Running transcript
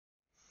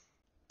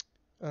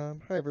Hi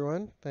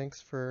everyone, thanks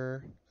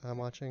for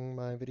watching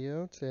my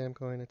video. Today I'm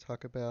going to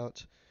talk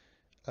about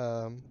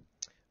um,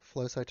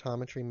 flow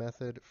cytometry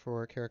method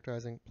for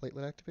characterizing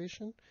platelet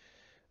activation.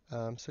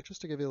 So just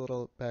to give you a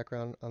little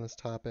background on this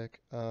topic,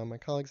 my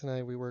colleagues and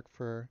I, we work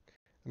for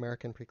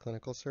American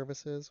Preclinical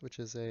Services, which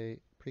is a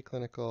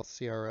preclinical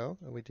CRO.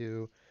 We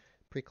do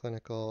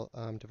preclinical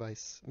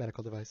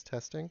medical device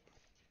testing.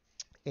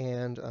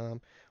 And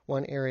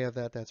one area of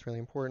that that's really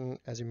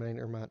important, as you may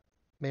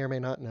or may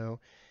not know,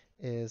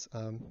 is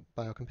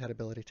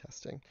biocompatibility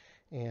testing.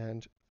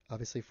 And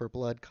obviously for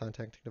blood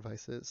contacting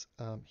devices,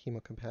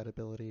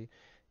 hemocompatibility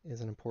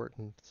is an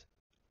important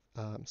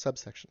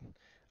subsection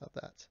of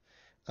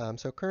that.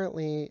 So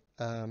currently,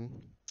 uh,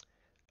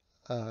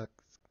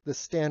 the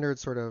standard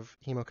sort of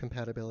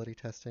hemocompatibility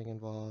testing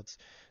involves,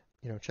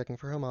 checking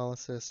for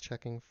hemolysis,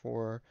 checking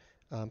for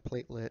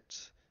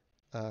platelet.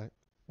 Uh,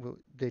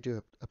 they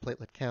do a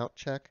platelet count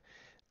check,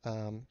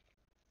 um,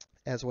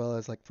 as well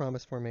as like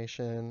thrombus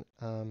formation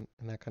and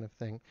that kind of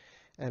thing.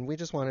 And we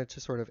just wanted to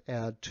sort of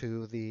add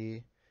to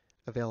the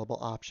available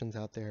options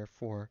out there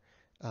for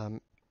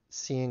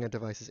seeing a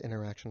device's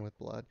interaction with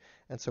blood.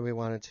 And so we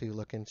wanted to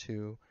look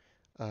into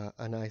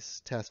a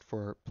nice test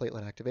for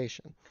platelet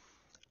activation.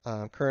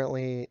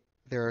 Currently,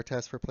 there are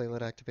tests for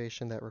platelet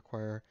activation that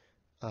require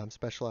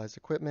specialized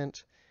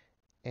equipment,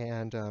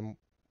 and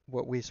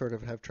what we sort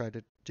of have tried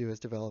to do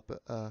is develop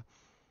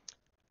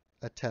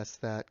a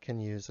test that can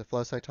use a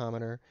flow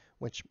cytometer,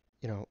 which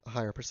a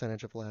higher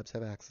percentage of labs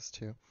have access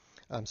to.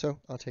 So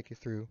I'll take you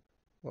through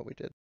what we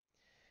did.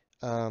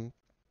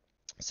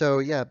 So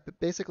yeah,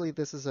 basically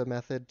this is a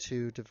method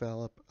to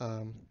develop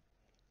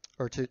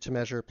or to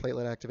measure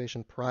platelet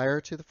activation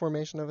prior to the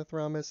formation of a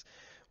thrombus,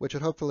 which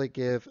would hopefully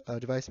give a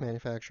device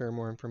manufacturer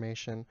more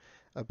information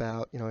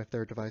about, if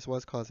their device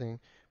was causing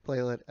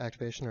platelet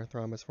activation or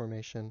thrombus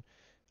formation.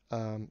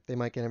 They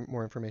might get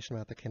more information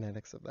about the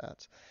kinetics of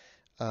that.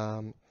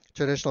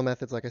 Traditional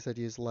methods, like I said,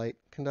 use light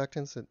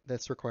conductance.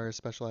 This requires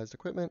specialized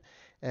equipment.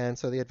 And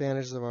so the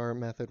advantages of our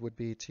method would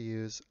be to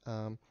use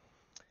a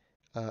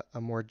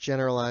more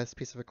generalized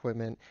piece of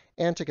equipment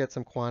and to get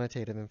some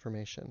quantitative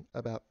information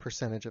about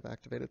percentage of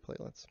activated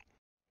platelets.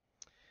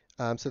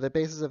 So the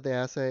basis of the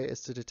assay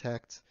is to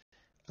detect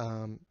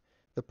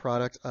the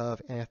product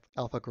of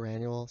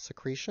alpha-granule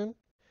secretion.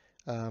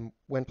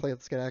 When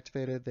platelets get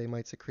activated, they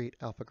might secrete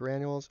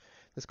alpha-granules.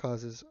 This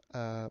causes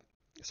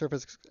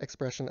surface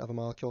expression of a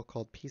molecule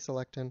called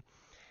p-selectin.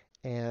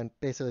 And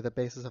basically the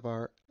basis of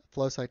our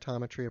flow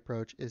cytometry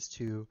approach is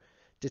to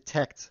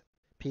detect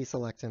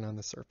p-selectin on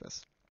the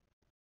surface.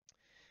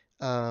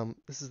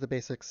 This is the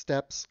basic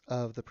steps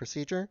of the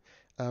procedure.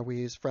 We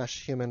use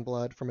fresh human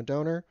blood from a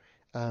donor.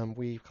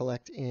 We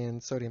collect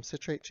in sodium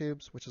citrate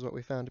tubes, which is what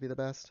we found to be the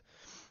best.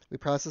 We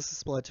process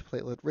this blood to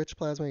platelet-rich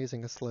plasma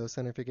using a slow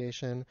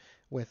centrifugation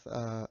with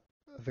a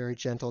very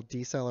gentle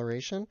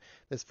deceleration.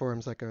 This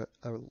forms like a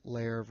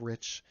layer of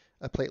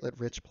a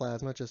platelet-rich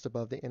plasma just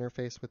above the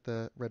interface with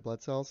the red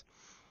blood cells.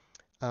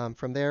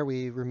 From there,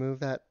 we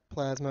remove that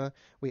plasma.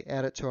 We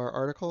add it to our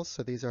articles.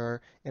 So these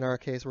are, in our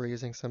case, we're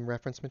using some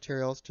reference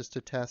materials just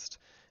to test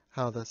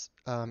how this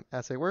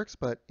assay works.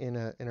 But in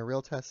a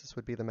real test, this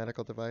would be the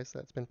medical device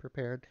that's been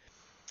prepared.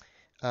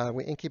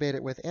 We incubate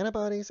it with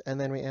antibodies, and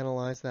then we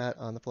analyze that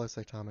on the flow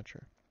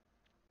cytometer.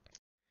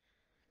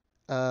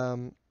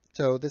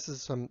 So this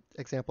is some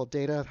example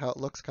data of how it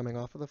looks coming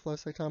off of the flow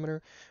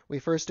cytometer. We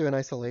first do an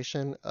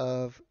isolation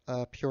of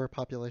a pure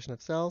population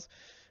of cells.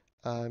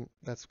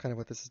 That's kind of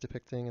what this is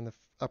depicting in the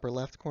upper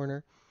left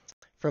corner.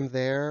 From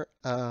there,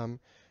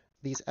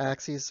 these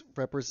axes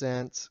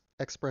represent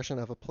expression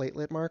of a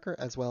platelet marker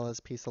as well as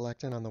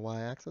p-selectin on the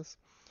y-axis.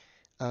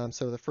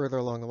 So the further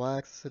along the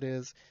y-axis it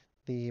is,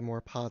 the more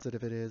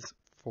positive it is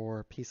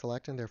for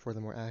p-selectin, therefore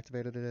the more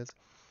activated it is.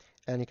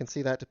 And you can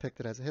see that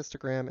depicted as a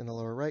histogram in the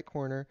lower right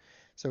corner.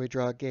 So we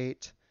draw a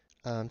gate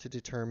to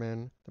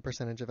determine the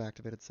percentage of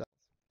activated cells.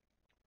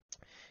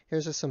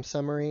 Here's just some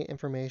summary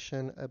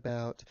information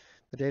about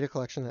the data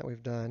collection that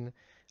we've done.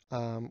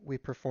 We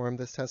performed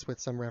this test with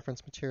some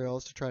reference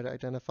materials to try to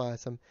identify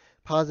some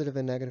positive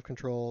and negative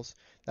controls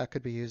that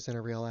could be used in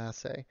a real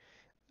assay.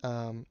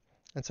 And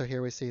so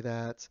here we see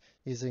that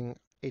using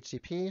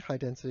HDP,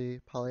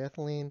 high-density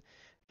polyethylene,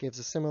 gives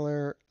a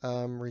similar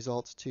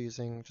results to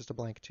using just a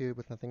blank tube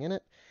with nothing in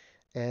it.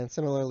 And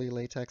similarly,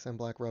 latex and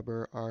black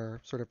rubber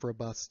are sort of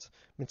robust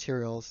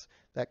materials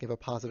that give a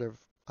positive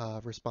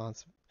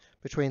response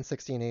between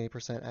 60 and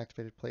 80%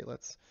 activated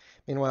platelets.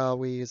 Meanwhile,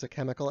 we use a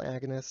chemical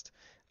agonist,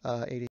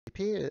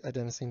 ADP,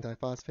 adenosine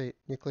diphosphate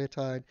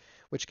nucleotide,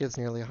 which gives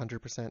nearly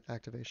 100%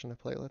 activation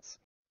of platelets.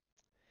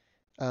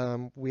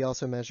 We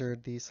also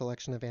measured the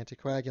selection of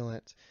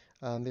anticoagulant,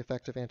 the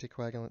effect of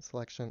anticoagulant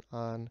selection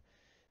on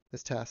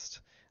this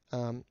test.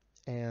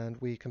 And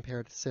we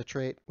compared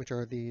citrate, which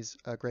are these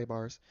gray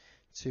bars,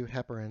 to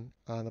heparin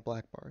on the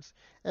black bars.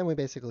 And we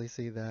basically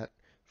see that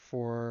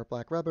for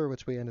black rubber,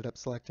 which we ended up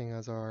selecting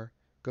as our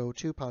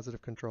go-to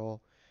positive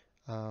control,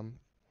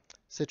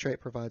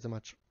 citrate provides a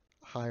much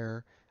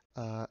higher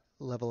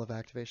level of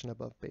activation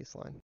above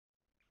baseline.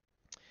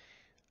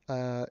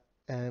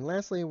 And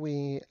lastly,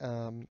 we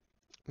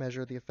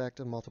measure the effect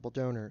of multiple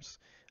donors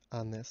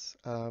on this.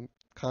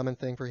 Common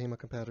thing for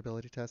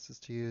hemocompatibility tests is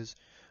to use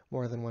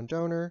more than one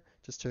donor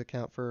just to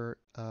account for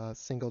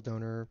single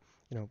donor,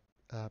 you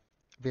know,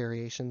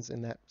 variations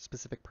in that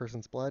specific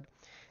person's blood.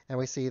 And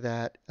we see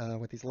that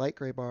with these light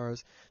gray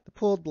bars, the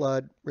pooled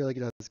blood really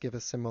does give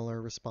a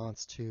similar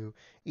response to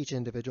each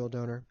individual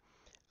donor,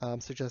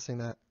 suggesting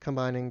that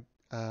combining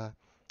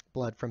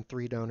blood from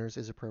 3 donors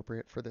is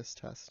appropriate for this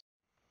test.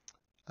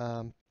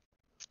 So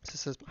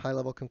this is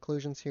high-level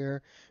conclusions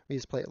here. We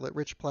use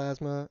platelet-rich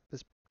plasma.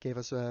 This gave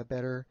us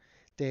better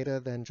data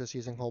than just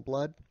using whole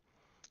blood.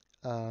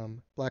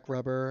 Black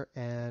rubber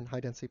and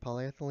high-density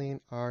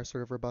polyethylene are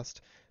sort of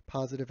robust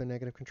positive and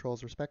negative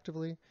controls,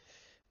 respectively.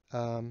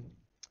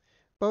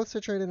 Both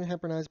citrated and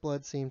heparinized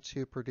blood seem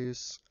to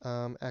produce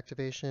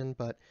activation,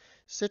 but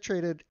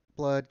citrated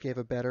blood gave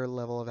a better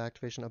level of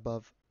activation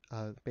above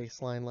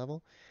baseline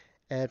level.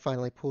 And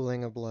finally,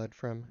 pooling of blood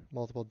from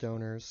multiple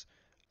donors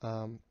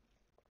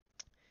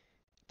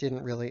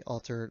didn't really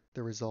alter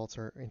the results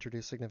or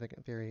introduce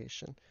significant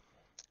variation.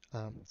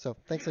 So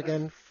thanks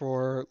again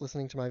for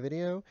listening to my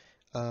video.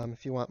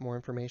 If you want more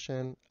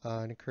information,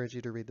 I'd encourage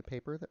you to read the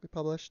paper that we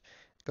published.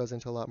 It goes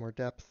into a lot more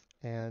depth,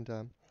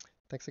 and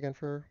thanks again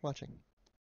for watching.